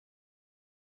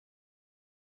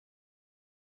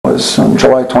was on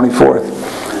July 24th,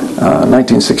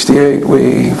 1968.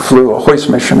 We flew a hoist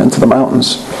mission into the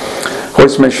mountains.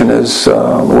 Hoist mission is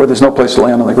where there's no place to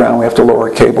land on the ground. We have to lower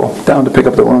a cable down to pick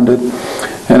up the wounded.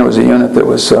 And it was a unit that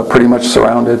was pretty much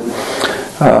surrounded.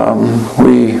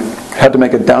 We had to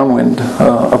make a downwind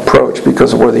approach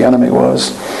because of where the enemy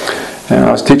was. And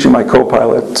I was teaching my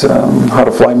co-pilot how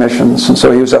to fly missions, and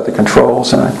so he was at the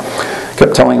controls, and I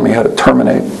kept telling him he had to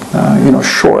terminate,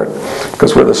 short,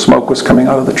 because where the smoke was coming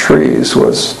out of the trees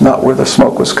was not where the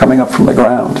smoke was coming up from the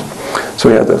ground. So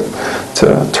he had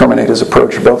to terminate his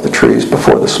approach above the trees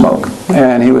before the smoke.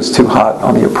 And he was too hot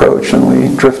on the approach, and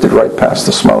we drifted right past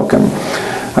the smoke, and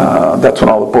that's when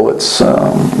all the bullets,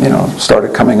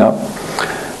 started coming up.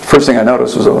 First thing I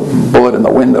noticed was a bullet in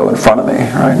the window in front of me.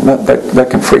 Right, and that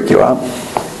can freak you out.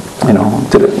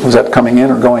 Was that coming in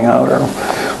or going out, or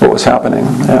what was happening?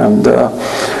 And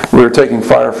we were taking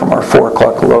fire from our 4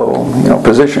 o'clock low,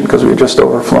 position, because we had just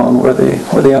overflown where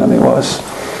the enemy was.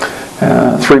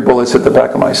 3 bullets hit the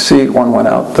back of my seat. One went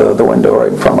out the window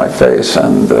right in front of my face,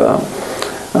 and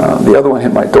the other one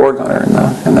hit my door gunner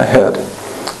in the head.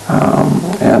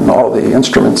 And all the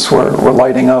instruments were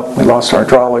lighting up. We lost our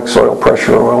hydraulics, oil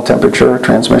pressure, oil temperature,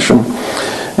 transmission,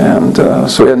 and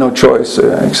so we had no choice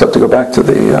except to go back to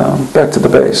the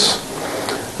base.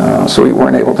 So we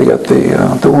weren't able to get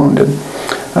the wounded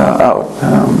out.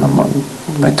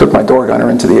 I took my door gunner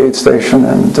into the aid station,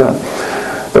 and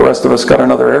the rest of us got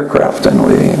another aircraft, and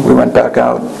we went back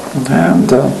out. And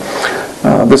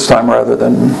this time, rather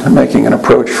than making an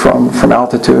approach from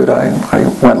altitude, I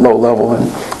went low level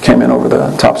and came in over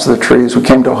the tops of the trees. We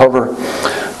came to hover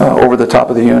over the top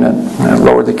of the unit and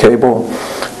lowered the cable.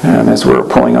 And as we were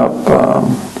pulling up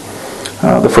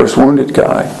the first wounded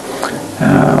guy,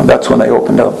 that's when they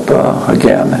opened up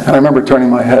again. And I remember turning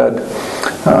my head.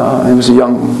 He was a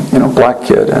young, black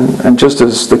kid, and just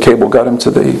as the cable got him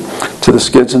to the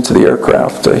skids into the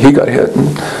aircraft, he got hit,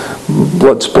 and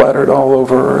blood splattered all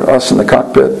over us in the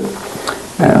cockpit.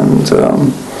 And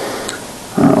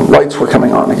lights were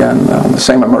coming on again, the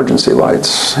same emergency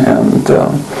lights, and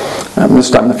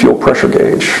this time the fuel pressure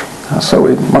gauge. So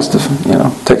we must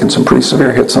have, taken some pretty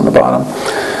severe hits on the bottom.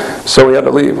 So we had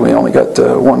to leave. We only got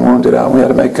 1 wounded out. We had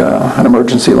to make an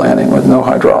emergency landing with no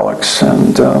hydraulics,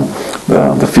 and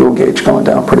the fuel gauge going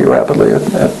down pretty rapidly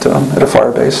at a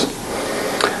fire base.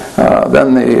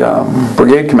 Then the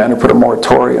brigade commander put a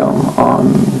moratorium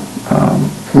on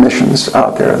missions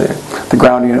out there. The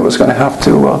ground unit was going to have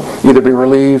to either be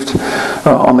relieved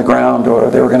on the ground, or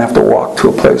they were going to have to walk to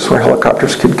a place where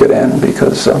helicopters could get in,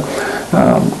 because a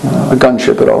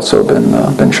gunship had also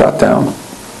been shot down.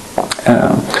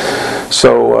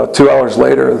 So 2 hours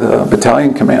later, the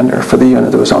battalion commander for the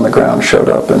unit that was on the ground showed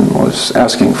up and was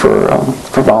asking for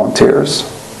volunteers.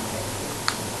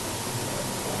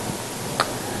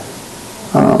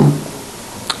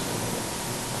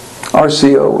 Our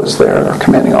CO was there, our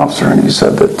commanding officer, and he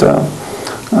said that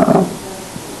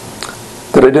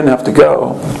I didn't have to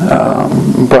go,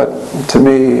 but to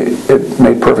me it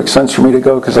made perfect sense for me to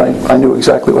go, because I knew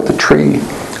exactly what the tree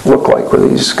looked like where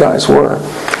these guys were,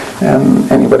 and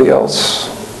anybody else,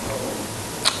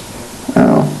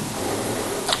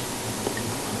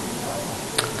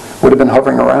 would have been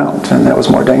hovering around, and that was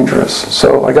more dangerous.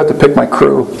 So I got to pick my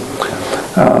crew,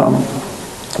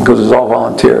 because it was all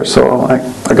volunteers. So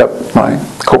I got my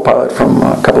co-pilot from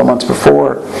a couple of months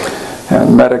before,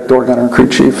 and medic, door gunner, and crew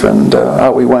chief, and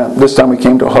out we went. This time we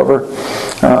came to hover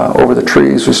over the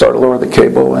trees. We started to lower the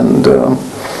cable, and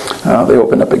they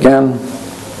opened up again.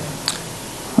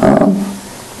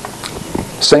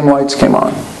 Same lights came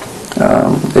on,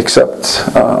 except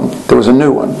there was a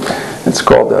new one. It's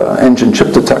called engine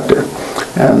chip detector,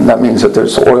 and that means that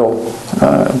there's oil,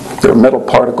 there are metal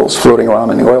particles floating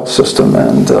around in the oil system,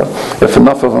 and if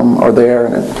enough of them are there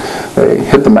and they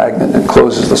hit the magnet and it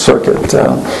closes the circuit,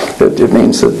 it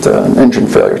means that an engine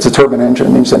failure, it's a turbine engine,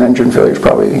 it means an engine failure is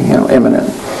probably imminent.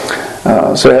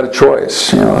 So I had a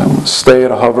choice, stay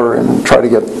at a hover and try to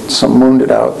get some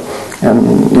wounded out,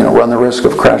 and run the risk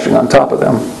of crashing on top of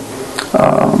them,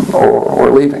 or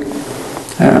leaving.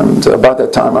 And about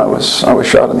that time, I was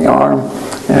shot in the arm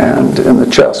and in the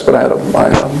chest, but I had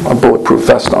a bulletproof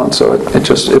vest on, so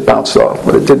it bounced off,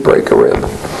 but it did break a rib.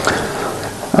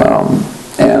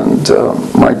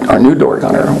 Our new door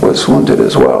gunner was wounded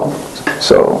as well,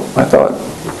 so I thought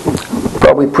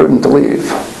probably prudent to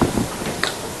leave.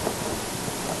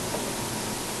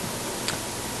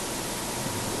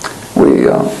 We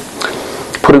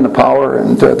put in the power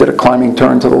and did a climbing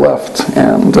turn to the left,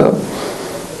 and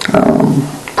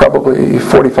probably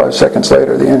 45 seconds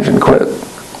later the engine quit.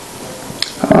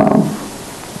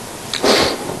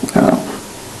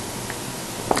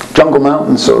 jungle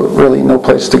mountains, so really no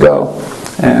place to go.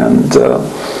 And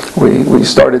we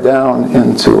started down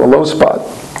into a low spot.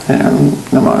 And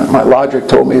my logic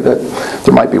told me that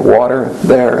there might be water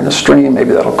there in a stream.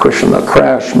 Maybe that'll cushion the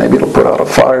crash. Maybe it'll put out a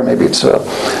fire. Maybe it's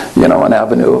an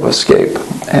avenue of escape.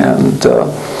 And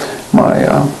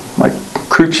my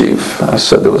crew chief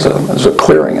said there was a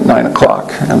clearing at 9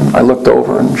 o'clock. And I looked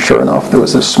over, and sure enough, there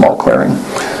was this small clearing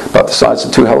about the size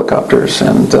of 2 helicopters,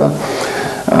 and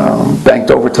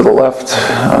banked over to the left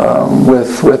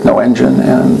with no engine,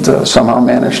 and somehow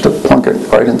managed to plunk it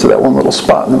right into that one little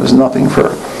spot, and there was nothing for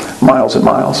miles and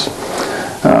miles.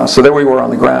 So there we were on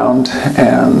the ground,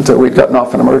 and we'd gotten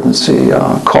off an emergency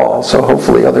call, so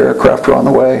hopefully other aircraft were on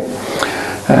the way.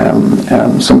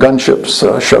 And some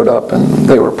gunships showed up, and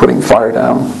they were putting fire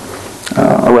down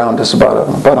around us about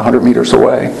 100 meters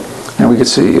away, and we could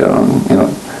see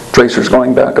tracers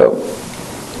going back up.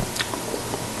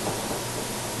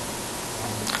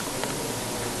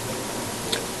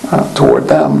 Toward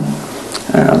them,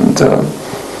 and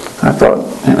I thought,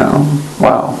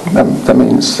 wow, that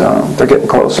means they're getting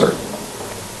closer.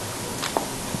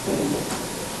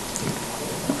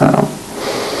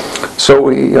 So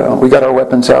we got our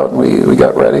weapons out, and we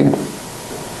got ready.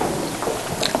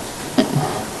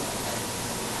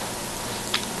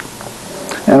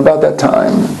 And about that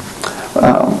time,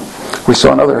 we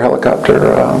saw another helicopter,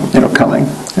 coming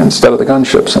instead of the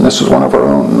gunships, and this was one of our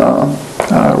own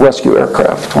rescue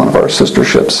aircraft, one of our sister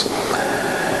ships.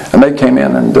 And they came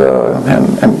in and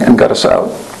got us out,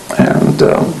 and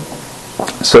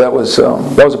so that was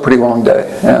a pretty long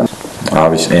day. And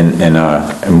obviously,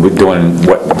 and with doing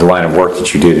the line of work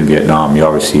that you did in Vietnam, you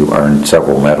obviously earned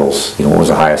several medals. What was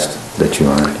the highest that you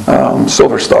earned?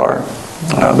 Silver Star.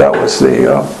 That was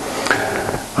the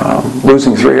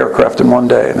losing 3 aircraft in one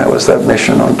day, and that was that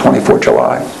mission on 24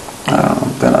 July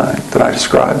that I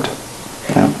described.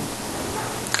 Yeah.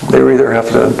 They would either have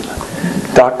to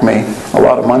dock me a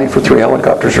lot of money for 3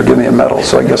 helicopters or give me a medal,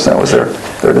 so I guess that was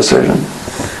their decision.